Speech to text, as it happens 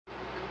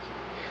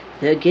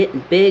They're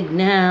getting big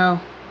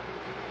now.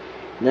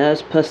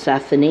 There's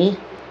Persephone.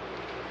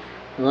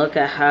 Look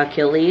at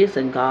Hercules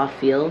and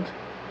Garfield.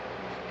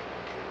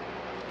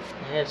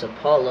 There's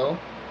Apollo.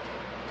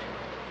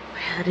 We're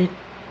headed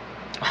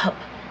up.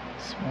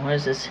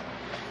 S'mores is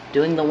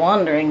doing the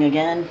wandering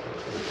again.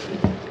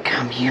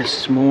 Come here,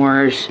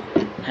 S'mores.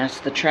 That's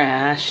the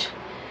trash.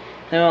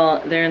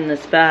 They're in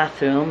this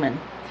bathroom and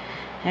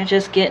they're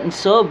just getting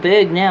so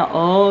big now.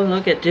 Oh,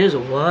 look at this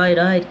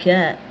wide-eyed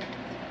cat.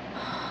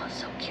 Oh,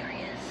 so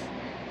curious.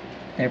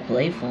 They're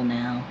playful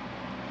now.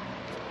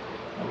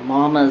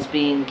 Mama's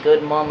being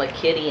good Mama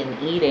Kitty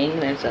and eating.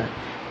 There's a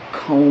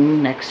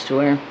comb next to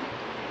her.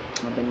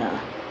 I've been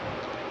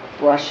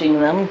brushing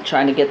them,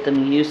 trying to get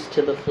them used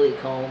to the flea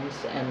combs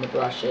and the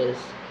brushes,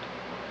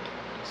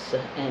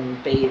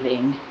 and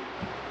bathing,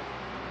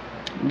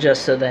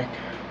 just so that,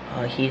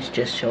 oh, he's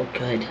just so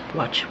good.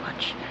 Watch.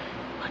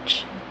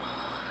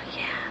 Oh,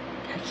 yeah,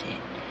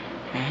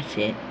 that's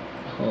it.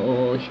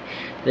 Oh,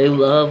 they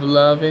love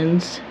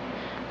lovin's.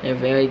 They're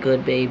very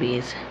good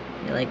babies.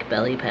 They like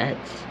belly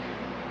pets.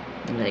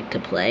 They like to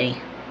play.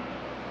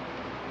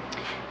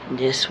 And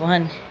this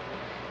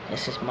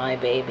is my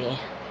baby.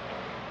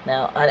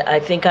 Now, I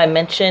think I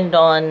mentioned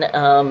on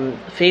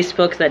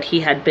Facebook that he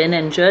had been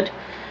injured.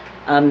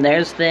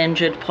 There's the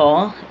injured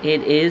paw.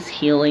 It is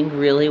healing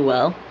really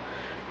well.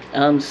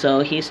 So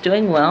he's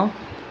doing well.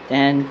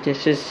 And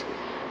this is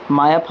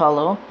my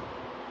Apollo.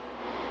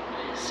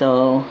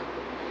 So,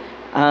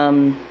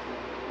 I'm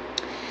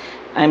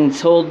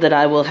told that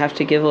I will have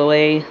to give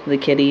away the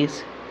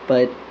kitties,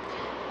 but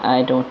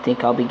I don't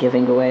think I'll be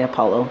giving away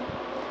Apollo.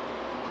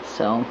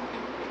 So,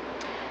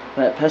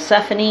 but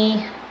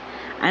Persephone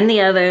and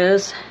the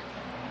others,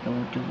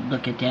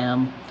 look at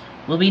them,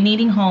 will be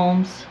needing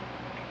homes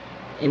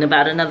in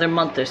about another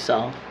month or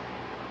so.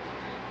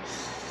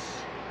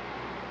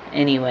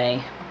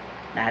 Anyway,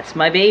 that's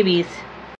my babies.